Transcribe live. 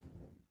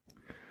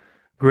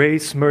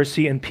Grace,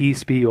 mercy, and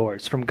peace be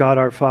yours from God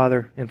our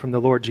Father and from the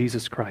Lord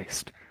Jesus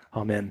Christ.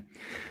 Amen.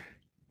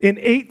 In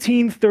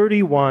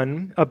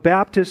 1831, a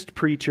Baptist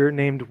preacher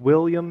named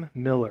William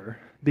Miller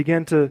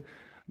began to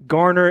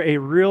garner a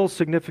real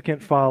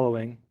significant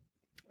following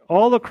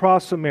all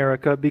across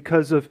America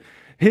because of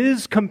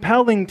his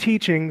compelling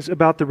teachings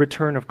about the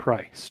return of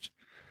Christ.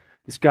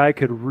 This guy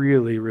could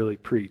really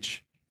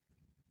preach.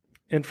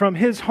 And from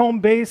his home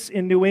base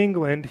in New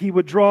England, he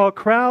would draw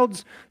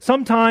crowds,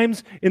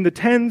 sometimes in the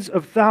tens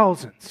of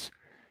thousands.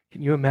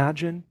 Can you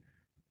imagine?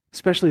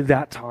 Especially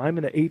that time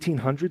in the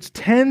 1800s,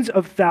 tens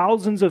of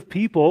thousands of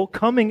people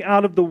coming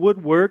out of the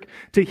woodwork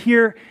to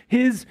hear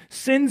his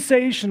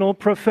sensational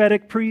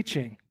prophetic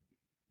preaching.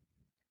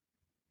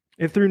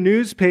 And through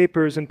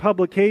newspapers and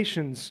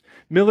publications,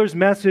 Miller's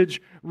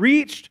message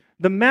reached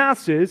the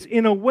masses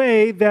in a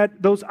way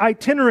that those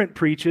itinerant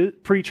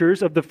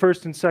preachers of the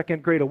first and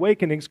second Great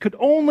Awakenings could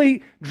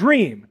only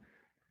dream.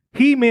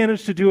 He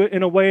managed to do it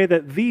in a way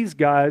that these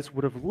guys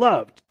would have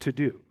loved to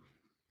do.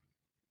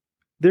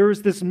 There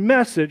was this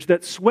message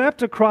that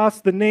swept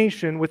across the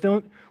nation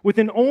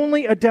within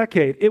only a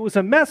decade. It was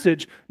a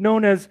message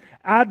known as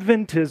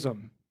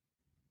Adventism.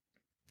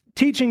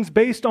 Teachings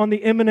based on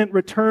the imminent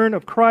return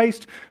of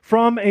Christ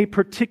from a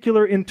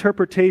particular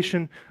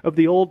interpretation of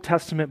the Old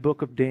Testament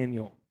book of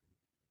Daniel.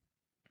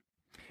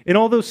 And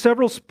although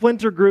several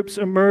splinter groups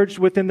emerged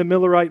within the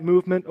Millerite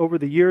movement over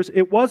the years,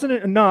 it wasn't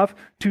enough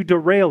to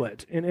derail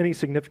it in any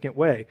significant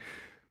way.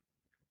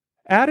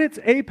 At its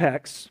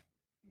apex,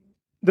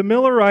 the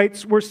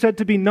Millerites were said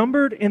to be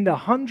numbered in the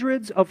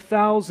hundreds of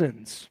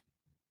thousands.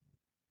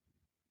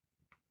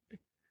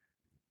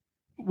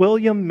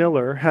 William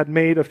Miller had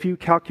made a few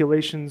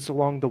calculations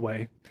along the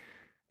way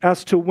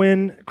as to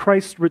when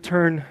Christ's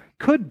return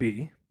could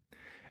be,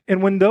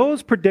 and when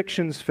those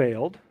predictions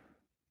failed,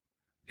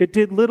 it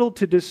did little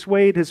to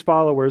dissuade his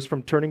followers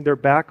from turning their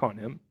back on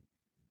him.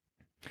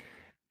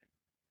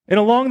 And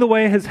along the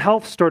way, his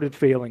health started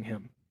failing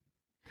him.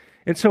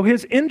 And so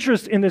his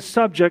interest in this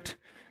subject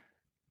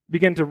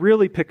began to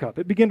really pick up.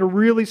 It began to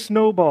really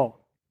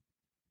snowball.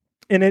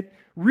 And it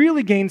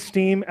really gained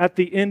steam at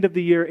the end of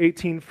the year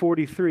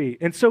 1843.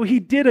 And so he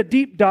did a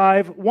deep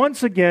dive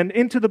once again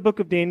into the book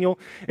of Daniel,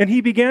 and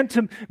he began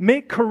to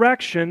make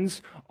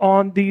corrections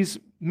on these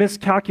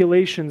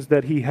miscalculations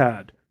that he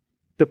had,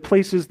 the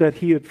places that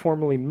he had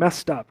formerly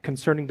messed up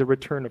concerning the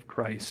return of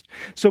Christ.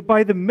 So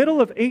by the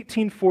middle of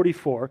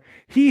 1844,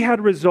 he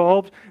had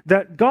resolved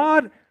that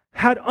God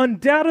had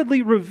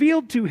undoubtedly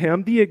revealed to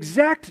him the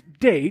exact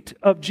date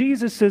of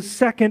Jesus'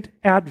 second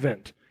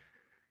advent.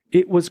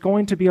 It was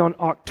going to be on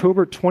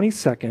October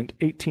 22nd,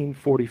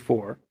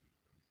 1844.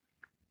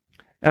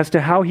 As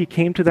to how he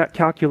came to that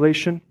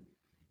calculation,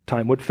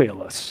 time would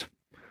fail us.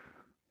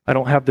 I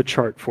don't have the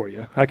chart for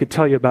you. I could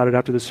tell you about it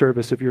after the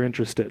service if you're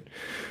interested.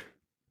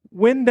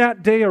 When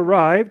that day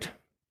arrived,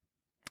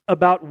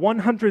 about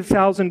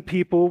 100,000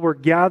 people were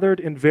gathered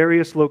in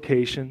various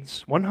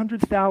locations.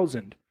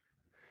 100,000.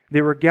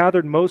 They were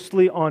gathered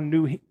mostly on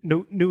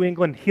New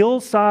England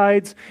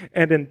hillsides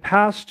and in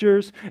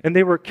pastures, and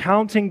they were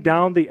counting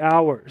down the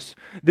hours.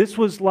 This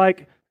was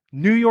like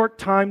New York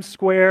Times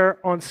Square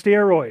on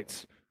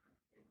steroids.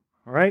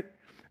 All right?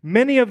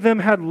 Many of them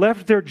had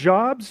left their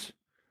jobs,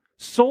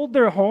 sold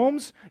their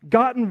homes,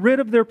 gotten rid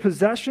of their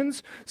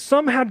possessions.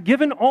 Some had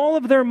given all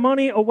of their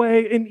money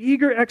away in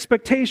eager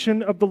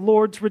expectation of the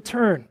Lord's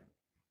return.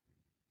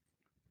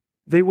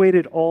 They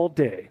waited all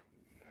day,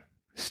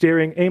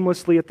 staring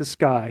aimlessly at the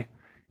sky,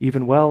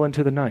 even well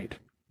into the night.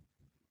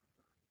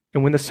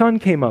 And when the sun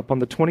came up on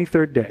the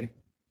 23rd day,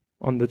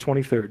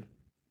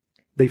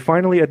 they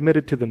finally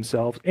admitted to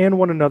themselves and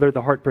one another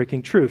the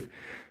heartbreaking truth.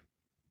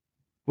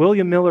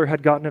 William Miller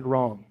had gotten it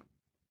wrong.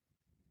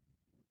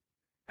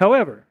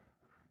 However,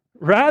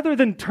 rather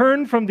than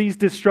turn from these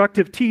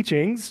destructive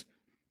teachings,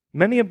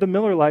 many of the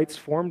Millerites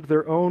formed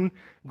their own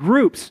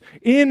groups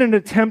in an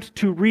attempt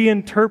to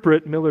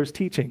reinterpret Miller's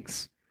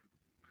teachings.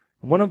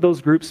 One of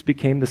those groups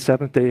became the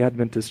Seventh-day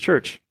Adventist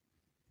Church.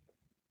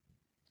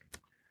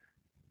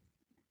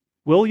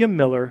 William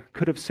Miller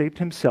could have saved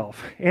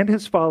himself and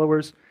his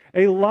followers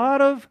a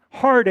lot of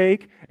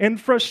heartache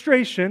and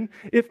frustration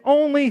if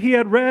only he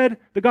had read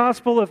the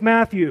Gospel of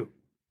Matthew.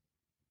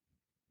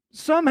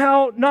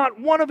 Somehow,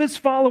 not one of his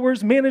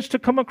followers managed to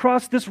come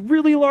across this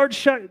really large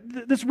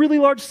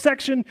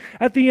section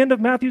at the end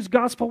of Matthew's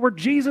Gospel where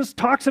Jesus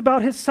talks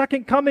about his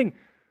second coming.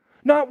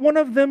 Not one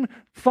of them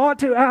thought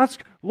to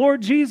ask,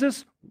 Lord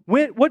Jesus,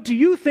 what do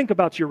you think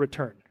about your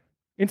return?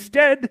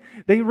 Instead,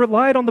 they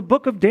relied on the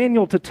book of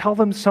Daniel to tell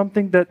them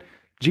something that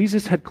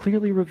Jesus had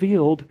clearly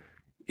revealed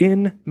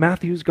in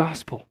Matthew's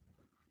Gospel.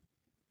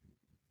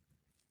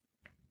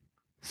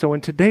 So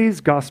in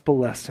today's Gospel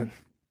lesson,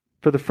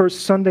 for the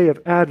first Sunday of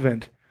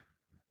Advent,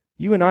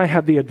 you and I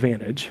have the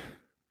advantage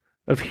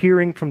of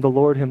hearing from the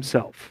Lord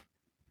himself.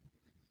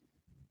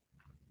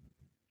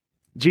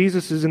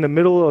 Jesus is in the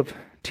middle of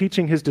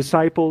teaching his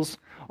disciples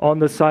on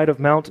the side of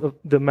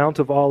the Mount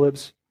of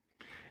Olives.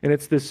 And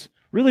it's this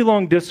really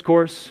long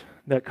discourse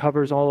that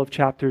covers all of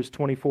chapters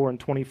 24 and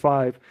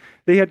 25.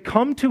 They had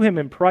come to him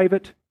in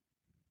private.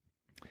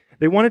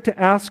 They wanted to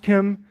ask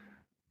him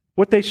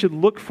what they should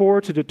look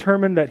for to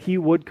determine that he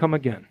would come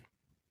again.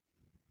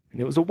 And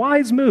it was a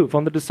wise move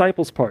on the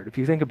disciples' part, if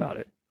you think about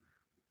it.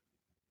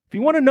 If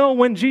you want to know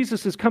when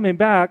Jesus is coming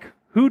back,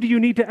 who do you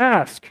need to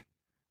ask?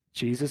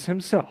 Jesus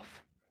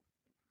himself.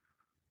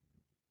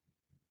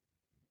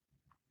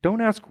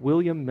 Don't ask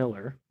William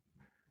Miller.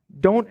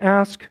 Don't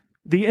ask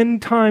the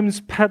end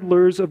times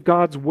peddlers of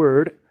God's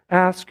word.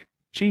 Ask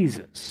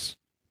Jesus.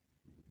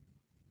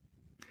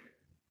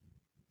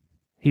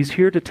 He's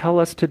here to tell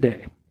us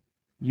today.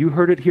 You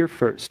heard it here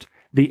first.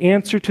 The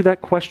answer to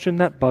that question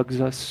that bugs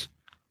us: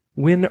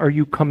 when are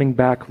you coming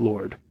back,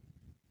 Lord?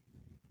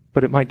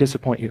 But it might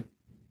disappoint you.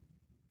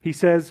 He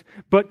says,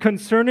 but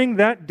concerning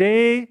that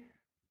day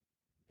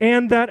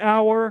and that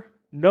hour,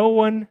 no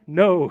one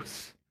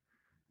knows.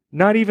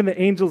 Not even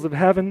the angels of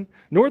heaven,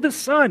 nor the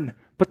Son,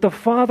 but the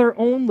Father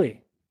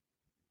only.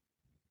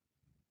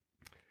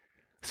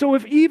 So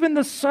if even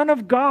the Son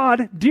of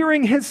God,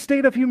 during his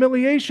state of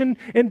humiliation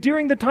and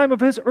during the time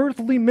of his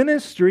earthly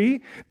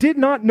ministry, did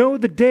not know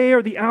the day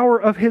or the hour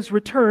of his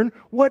return,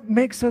 what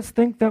makes us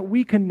think that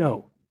we can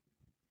know?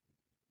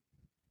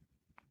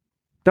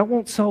 That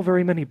won't sell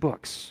very many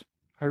books,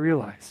 I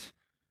realize.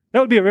 That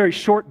would be a very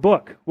short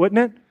book, wouldn't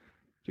it?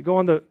 To go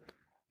on the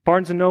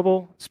Barnes &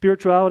 Noble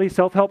spirituality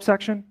self-help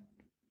section.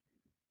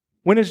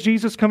 When is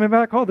Jesus coming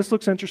back? Oh, this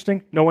looks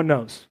interesting. No one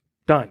knows.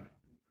 Done.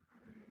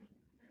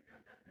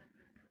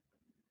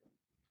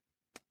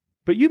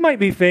 But you might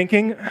be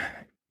thinking,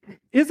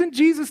 isn't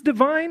Jesus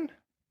divine?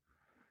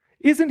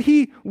 Isn't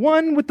he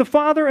one with the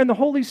Father and the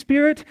Holy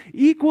Spirit,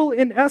 equal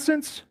in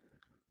essence?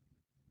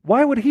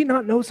 Why would he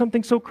not know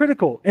something so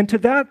critical? And to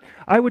that,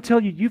 I would tell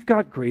you, you've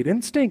got great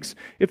instincts,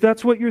 if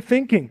that's what you're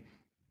thinking.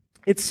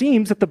 It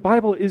seems that the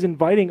Bible is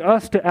inviting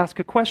us to ask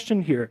a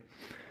question here.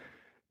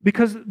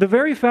 Because the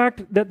very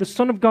fact that the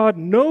Son of God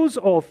knows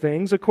all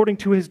things according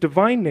to his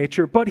divine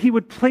nature, but he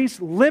would place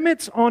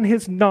limits on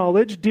his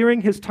knowledge during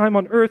his time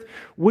on earth,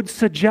 would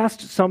suggest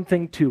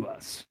something to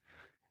us.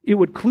 It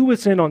would clue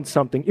us in on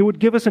something. It would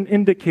give us an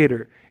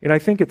indicator. And I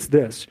think it's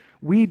this: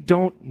 we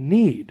don't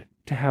need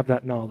to have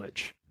that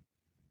knowledge.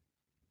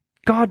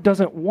 God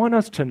doesn't want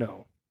us to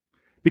know.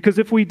 Because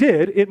if we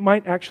did, it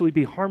might actually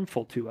be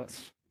harmful to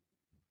us.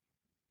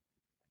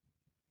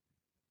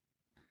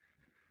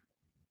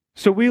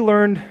 So we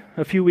learned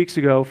a few weeks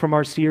ago from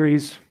our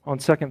series on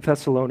 2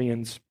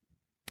 Thessalonians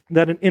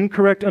that an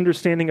incorrect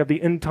understanding of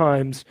the end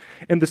times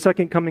and the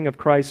second coming of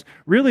Christ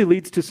really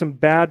leads to some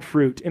bad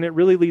fruit, and it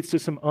really leads to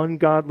some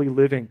ungodly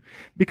living.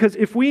 Because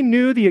if we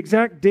knew the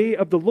exact day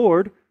of the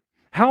Lord,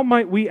 how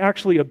might we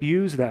actually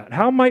abuse that?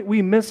 How might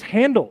we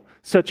mishandle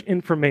such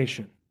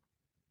information?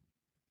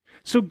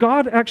 So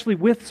God actually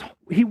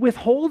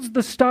withholds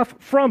the stuff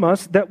from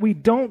us that we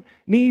don't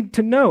need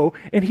to know,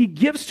 and he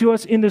gives to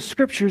us in the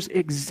scriptures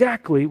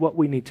exactly what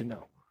we need to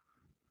know.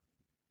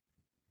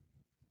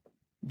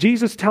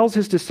 Jesus tells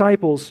his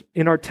disciples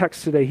in our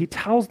text today, he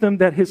tells them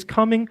that his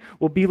coming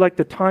will be like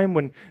the time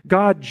when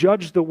God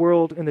judged the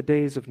world in the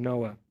days of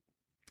Noah.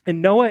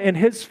 And Noah and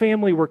his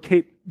family were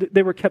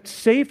kept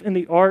safe in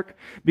the ark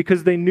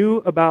because they knew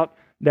about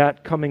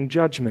that coming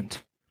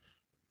judgment.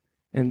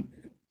 And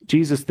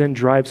Jesus then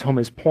drives home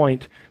his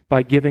point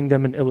by giving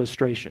them an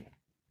illustration.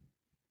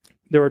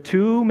 There are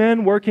two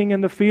men working in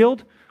the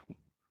field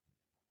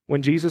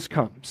when Jesus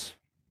comes.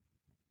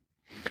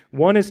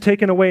 One is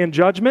taken away in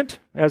judgment,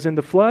 as in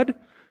the flood,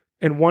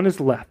 and one is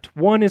left.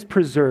 One is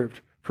preserved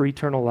for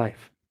eternal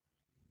life.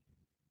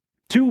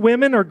 Two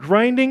women are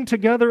grinding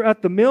together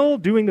at the mill,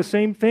 doing the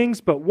same things,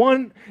 but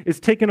one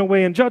is taken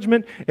away in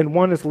judgment, and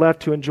one is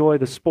left to enjoy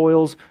the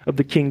spoils of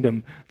the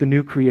kingdom, the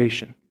new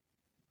creation.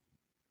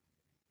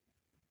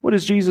 What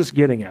is Jesus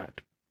getting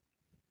at?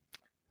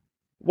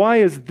 Why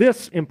is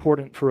this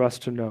important for us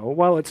to know,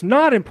 while it's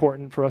not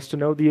important for us to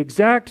know the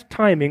exact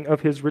timing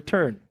of his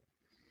return?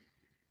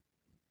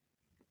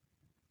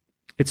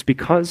 It's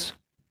because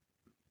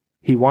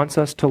he wants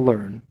us to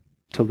learn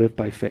to live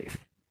by faith.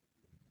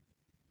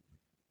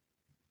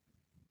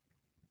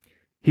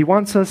 He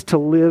wants us to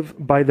live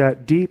by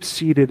that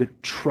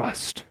deep-seated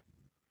trust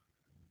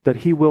that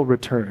he will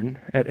return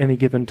at any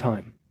given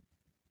time.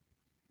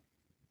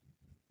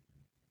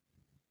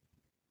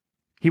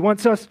 He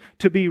wants us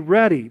to be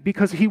ready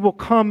because he will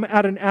come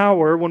at an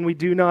hour when we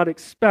do not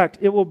expect.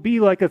 It will be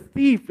like a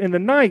thief in the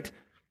night,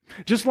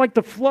 just like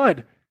the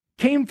flood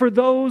came for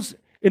those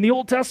in the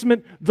Old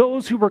Testament,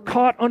 those who were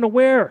caught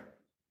unaware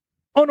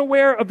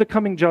of the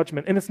coming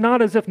judgment. And it's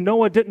not as if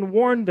Noah didn't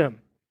warn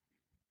them.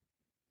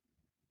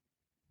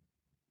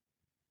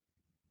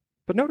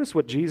 But notice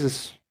what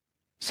Jesus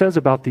says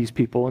about these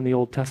people in the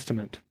Old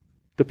Testament.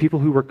 The people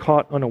who were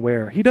caught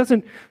unaware. He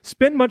doesn't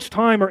spend much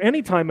time or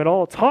any time at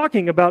all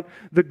talking about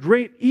the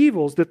great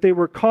evils that they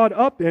were caught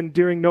up in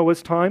during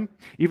Noah's time,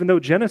 even though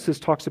Genesis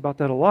talks about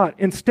that a lot.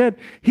 Instead,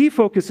 he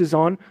focuses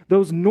on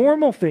those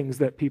normal things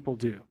that people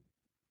do.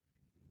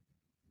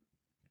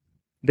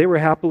 They were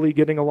happily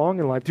getting along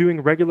in life,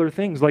 doing regular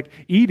things like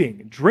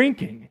eating,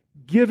 drinking,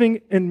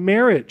 giving, and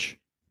marriage.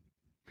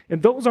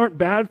 And those aren't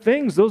bad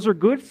things. Those are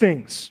good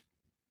things.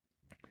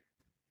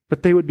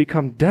 But they would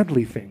become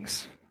deadly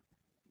things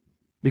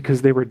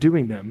because they were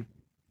doing them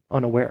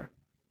unaware.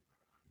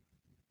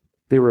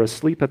 They were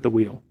asleep at the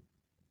wheel.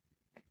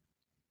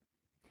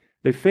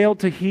 They failed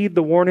to heed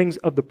the warnings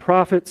of the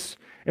prophets,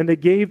 and they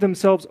gave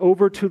themselves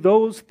over to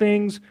those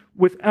things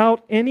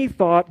without any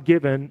thought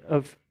given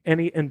of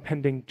any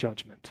impending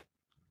judgment.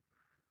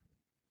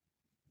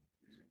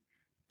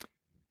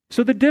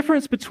 So the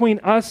difference between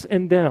us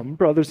and them,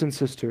 brothers and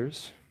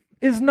sisters,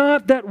 is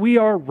not that we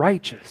are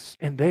righteous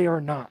and they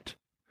are not.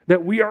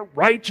 That we are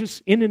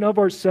righteous in and of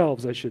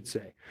ourselves, I should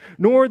say.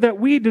 Nor that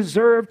we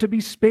deserve to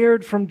be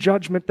spared from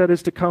judgment that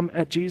is to come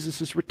at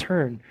Jesus'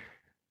 return.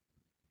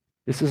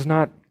 This is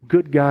not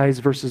good guys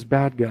versus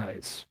bad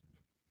guys.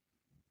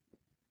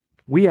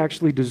 We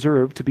actually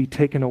deserve to be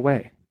taken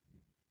away,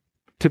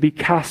 to be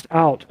cast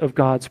out of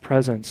God's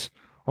presence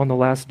on the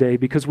last day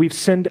because we've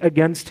sinned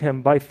against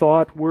him by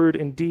thought, word,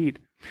 and deed.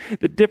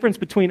 The difference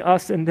between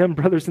us and them,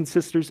 brothers and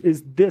sisters,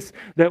 is this,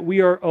 that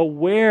we are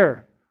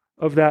aware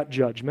of that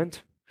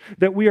judgment,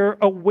 that we are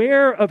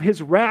aware of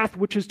his wrath,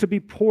 which is to be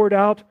poured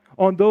out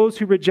on those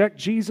who reject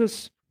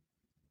Jesus,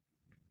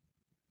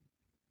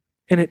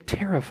 and it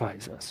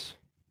terrifies us.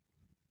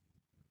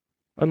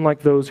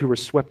 Unlike those who were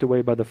swept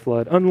away by the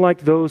flood,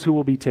 unlike those who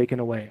will be taken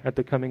away at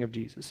the coming of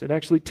Jesus. It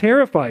actually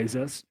terrifies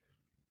us.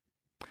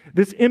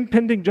 This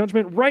impending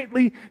judgment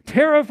rightly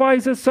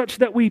terrifies us such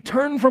that we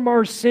turn from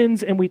our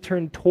sins and we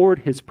turn toward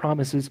his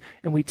promises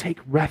and we take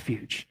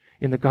refuge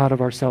in the God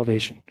of our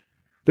salvation,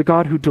 the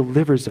God who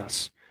delivers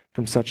us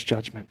from such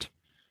judgment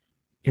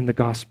in the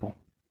gospel.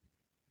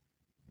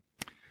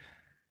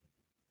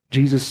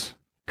 Jesus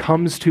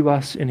comes to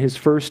us in his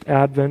first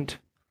advent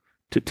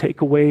to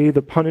take away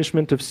the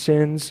punishment of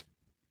sins,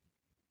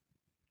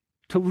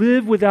 to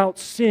live without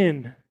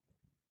sin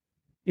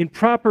in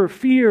proper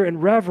fear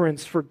and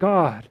reverence for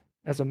God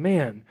as a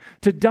man,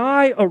 to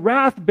die a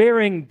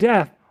wrath-bearing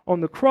death on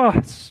the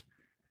cross,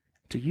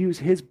 to use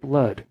his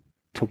blood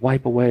to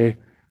wipe away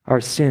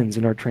our sins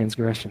and our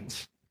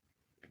transgressions.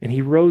 And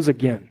he rose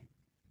again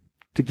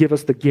to give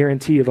us the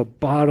guarantee of a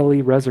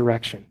bodily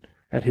resurrection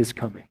at his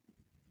coming.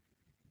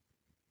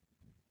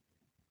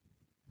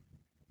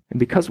 And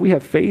because we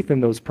have faith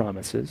in those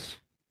promises,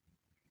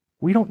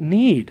 we don't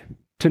need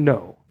to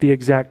know the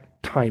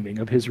exact timing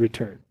of his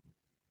return.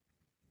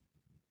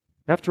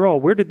 After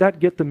all, where did that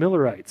get the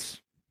Millerites?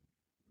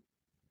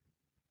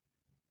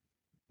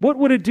 What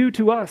would it do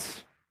to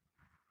us?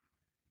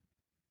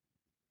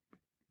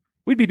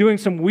 We'd be doing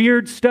some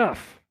weird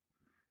stuff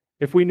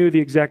if we knew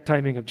the exact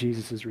timing of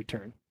Jesus'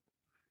 return.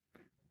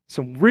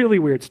 Some really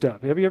weird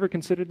stuff. Have you ever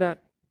considered that?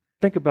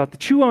 Think about that.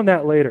 Chew on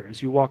that later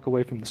as you walk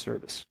away from the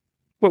service.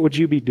 What would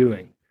you be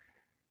doing?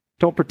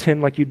 Don't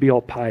pretend like you'd be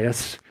all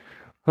pious,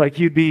 like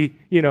you'd be,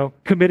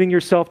 committing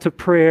yourself to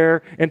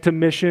prayer and to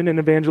mission and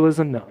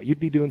evangelism. No, you'd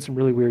be doing some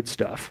really weird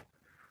stuff.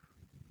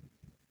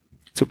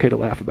 It's okay to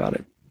laugh about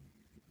it.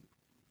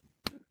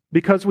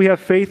 Because we have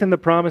faith in the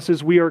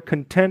promises, we are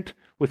content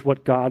with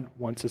what God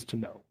wants us to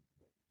know.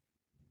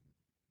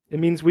 It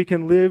means we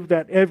can live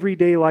that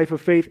everyday life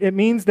of faith. It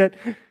means that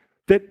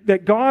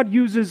God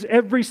uses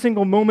every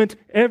single moment,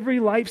 every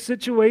life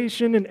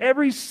situation, and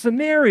every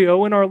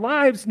scenario in our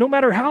lives, no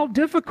matter how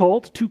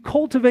difficult, to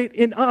cultivate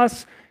in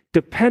us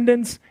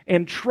dependence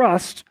and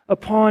trust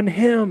upon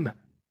him.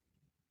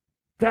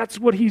 That's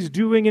what he's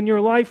doing in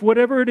your life.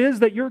 Whatever it is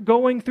that you're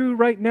going through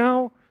right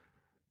now,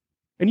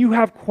 and you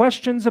have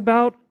questions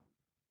about,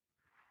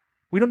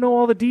 we don't know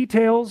all the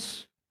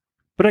details,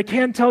 but I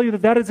can tell you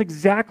that that is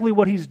exactly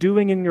what he's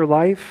doing in your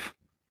life.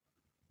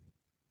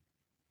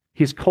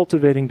 He's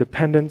cultivating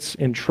dependence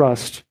and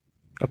trust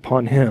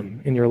upon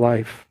him in your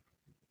life.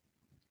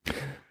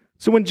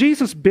 So when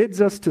Jesus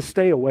bids us to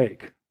stay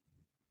awake,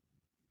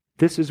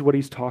 this is what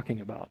he's talking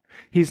about.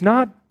 He's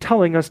not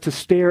telling us to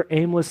stare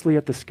aimlessly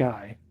at the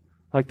sky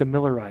like the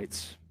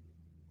Millerites.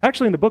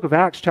 Actually, in the book of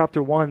Acts,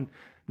 chapter 1,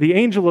 the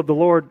angel of the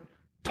Lord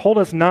told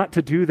us not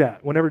to do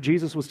that. Whenever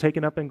Jesus was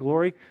taken up in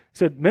glory, he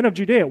said, "Men of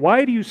Judea,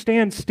 why do you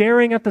stand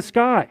staring at the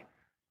sky?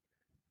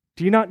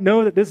 Do you not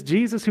know that this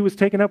Jesus who was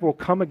taken up will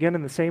come again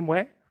in the same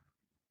way?"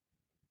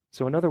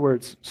 So in other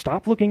words,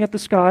 stop looking at the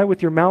sky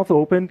with your mouth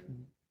open.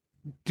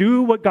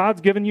 Do what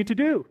God's given you to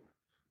do,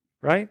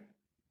 right?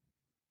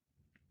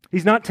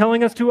 He's not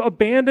telling us to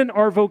abandon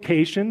our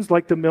vocations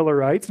like the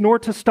Millerites, nor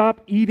to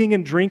stop eating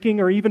and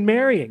drinking or even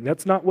marrying.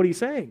 That's not what he's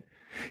saying.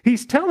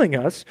 He's telling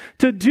us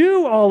to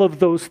do all of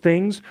those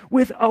things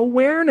with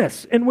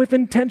awareness and with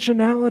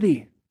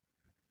intentionality.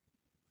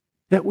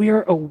 That we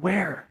are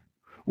aware,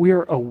 we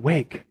are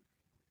awake.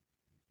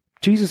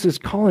 Jesus is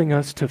calling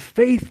us to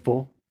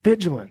faithful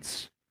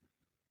vigilance,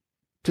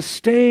 to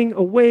staying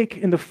awake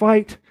in the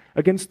fight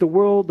against the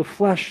world, the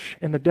flesh,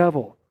 and the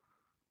devil.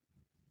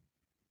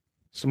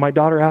 So my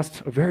daughter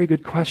asked a very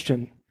good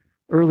question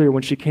earlier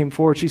when she came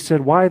forward. She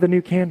said, "Why the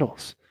new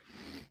candles?"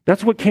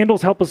 That's what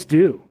candles help us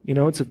do.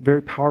 It's a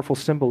very powerful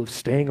symbol of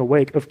staying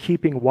awake, of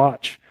keeping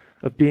watch,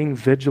 of being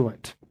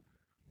vigilant.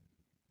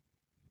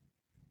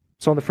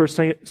 So on the first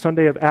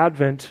Sunday of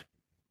Advent,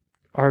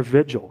 our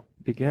vigil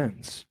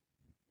begins.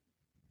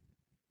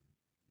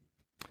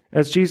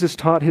 As Jesus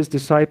taught his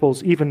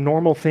disciples, even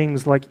normal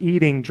things like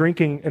eating,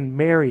 drinking, and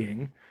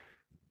marrying,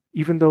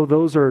 even though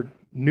those are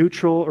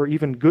neutral or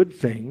even good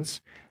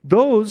things,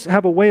 those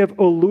have a way of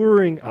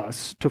alluring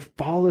us to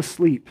fall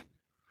asleep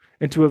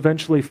and to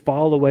eventually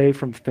fall away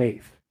from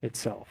faith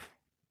itself.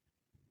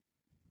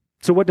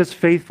 So what does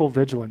faithful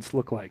vigilance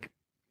look like?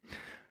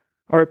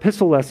 Our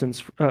epistle lesson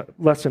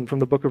from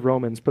the book of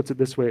Romans puts it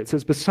this way. It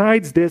says,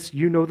 "Besides this,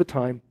 you know the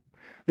time,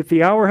 that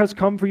the hour has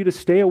come for you to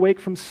stay awake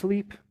from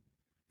sleep.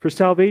 For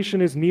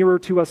salvation is nearer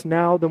to us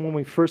now than when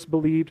we first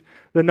believed.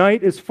 The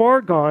night is far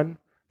gone,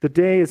 the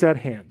day is at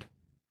hand.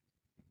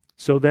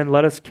 So then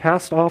let us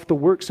cast off the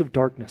works of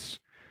darkness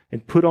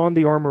and put on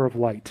the armor of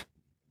light.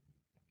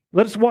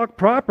 Let us walk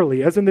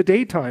properly as in the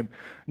daytime,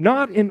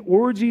 not in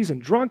orgies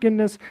and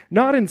drunkenness,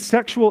 not in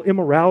sexual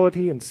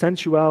immorality and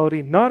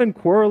sensuality, not in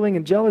quarreling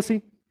and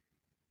jealousy,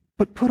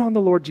 but put on the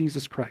Lord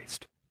Jesus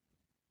Christ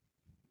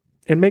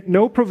and make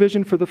no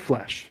provision for the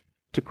flesh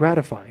to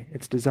gratify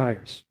its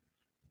desires."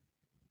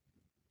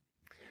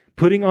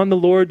 Putting on the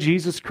Lord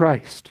Jesus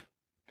Christ.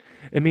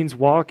 It means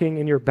walking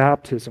in your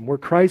baptism, where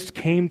Christ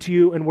came to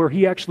you and where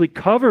he actually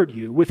covered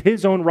you with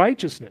his own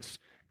righteousness,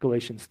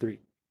 Galatians 3.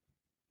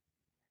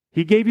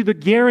 He gave you the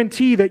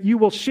guarantee that you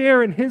will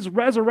share in his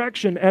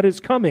resurrection at his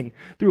coming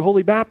through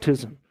holy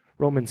baptism,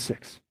 Romans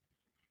 6.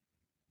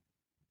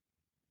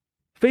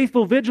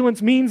 Faithful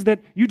vigilance means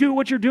that you do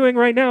what you're doing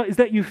right now, is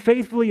that you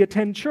faithfully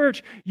attend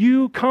church.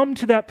 You come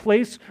to that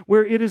place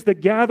where it is the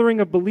gathering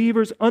of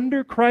believers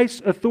under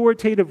Christ's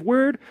authoritative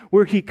word,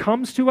 where he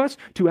comes to us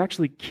to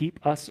actually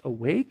keep us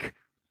awake,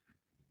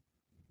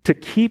 to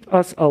keep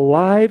us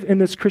alive in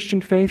this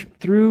Christian faith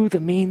through the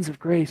means of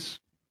grace.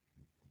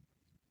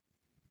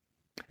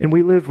 And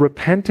we live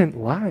repentant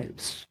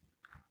lives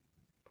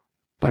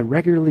by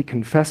regularly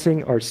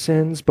confessing our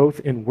sins, both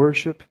in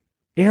worship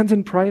and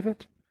in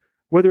private.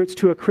 Whether it's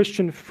to a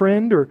Christian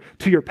friend or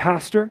to your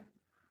pastor.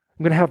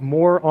 I'm going to have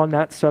more on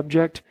that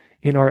subject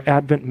in our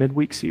Advent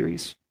Midweek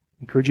series.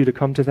 I encourage you to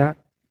come to that.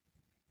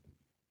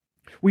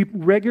 We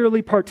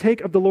regularly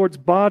partake of the Lord's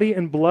body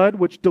and blood,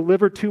 which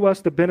deliver to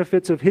us the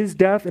benefits of his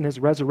death and his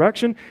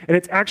resurrection. And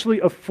it's actually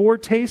a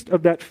foretaste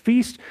of that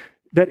feast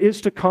that is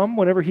to come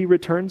whenever he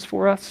returns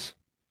for us.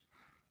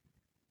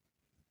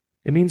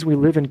 It means we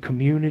live in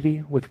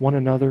community with one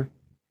another,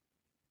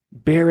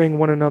 bearing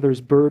one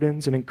another's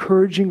burdens and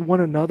encouraging one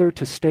another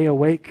to stay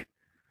awake.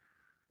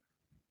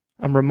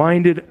 I'm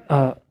reminded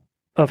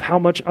of how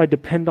much I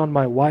depend on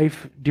my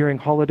wife during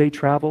holiday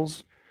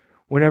travels.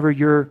 Whenever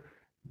you're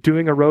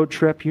doing a road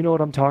trip, you know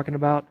what I'm talking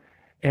about,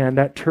 and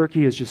that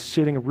turkey is just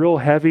sitting real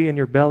heavy in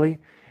your belly,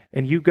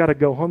 and you've got to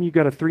go home. You've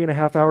got a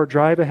 3.5-hour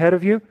drive ahead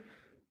of you.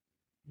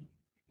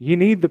 You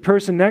need the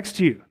person next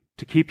to you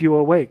to keep you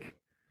awake.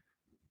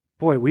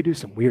 Boy, we do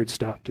some weird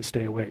stuff to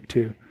stay awake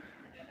too.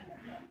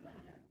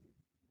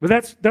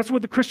 But that's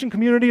what the Christian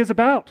community is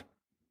about.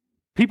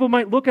 People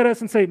might look at us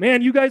and say,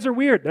 "Man, you guys are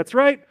weird." That's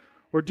right.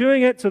 We're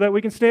doing it so that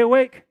we can stay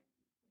awake.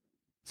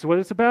 That's what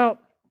it's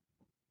about.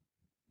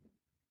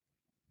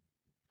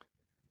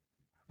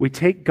 We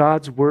take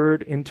God's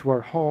word into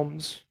our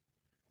homes.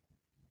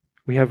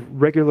 We have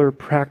regular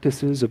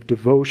practices of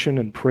devotion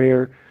and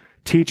prayer,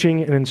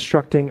 teaching and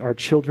instructing our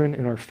children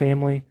and our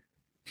family.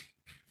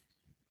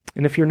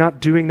 And if you're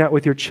not doing that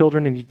with your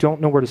children and you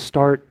don't know where to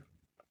start,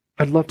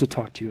 I'd love to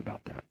talk to you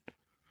about that.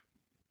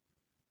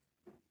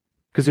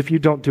 Because if you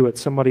don't do it,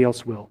 somebody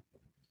else will.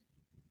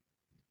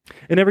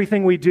 In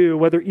everything we do,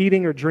 whether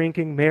eating or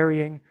drinking,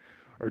 marrying,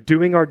 or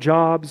doing our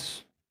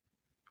jobs,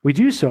 we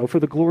do so for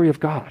the glory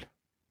of God.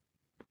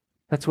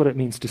 That's what it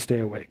means to stay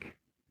awake.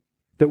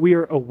 That we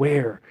are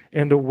aware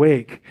and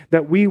awake,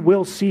 that we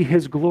will see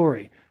his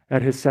glory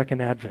at his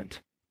second advent.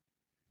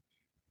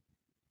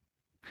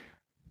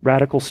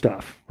 Radical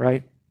stuff,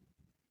 right?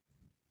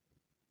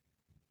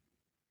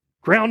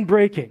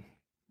 Groundbreaking,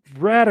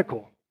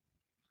 radical.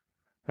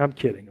 I'm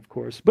kidding, of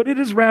course, but it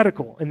is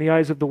radical in the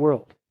eyes of the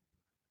world.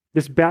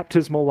 This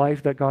baptismal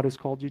life that God has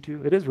called you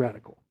to, it is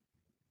radical.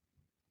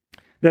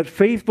 That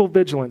faithful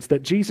vigilance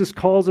that Jesus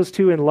calls us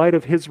to in light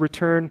of his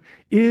return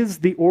is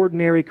the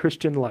ordinary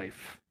Christian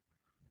life.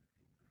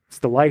 It's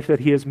the life that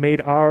he has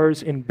made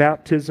ours in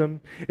baptism.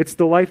 It's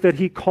the life that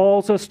he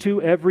calls us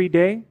to every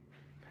day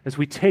as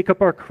we take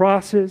up our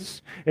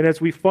crosses and as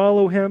we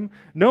follow him,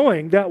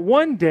 knowing that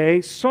one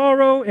day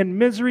sorrow and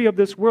misery of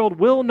this world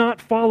will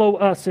not follow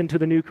us into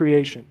the new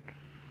creation.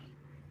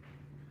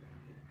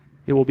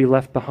 It will be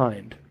left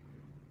behind.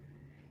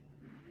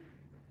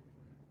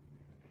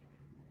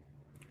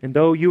 And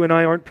though you and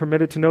I aren't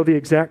permitted to know the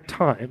exact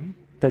time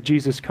that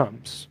Jesus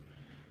comes,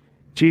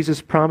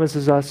 Jesus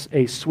promises us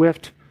a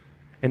swift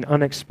and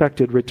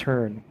unexpected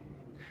return.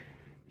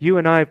 You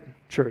and I,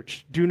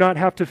 church, do not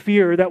have to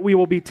fear that we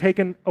will be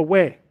taken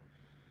away.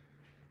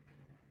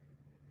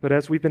 But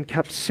as we've been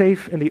kept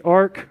safe in the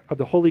ark of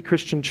the Holy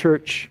Christian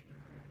Church,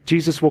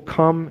 Jesus will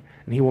come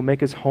and he will make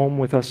his home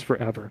with us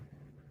forever.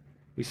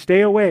 We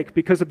stay awake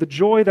because of the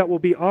joy that will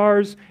be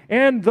ours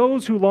and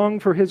those who long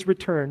for his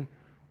return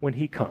when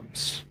he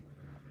comes.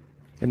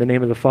 In the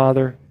name of the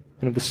Father,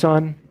 and of the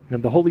Son, and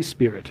of the Holy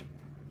Spirit.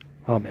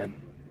 Amen.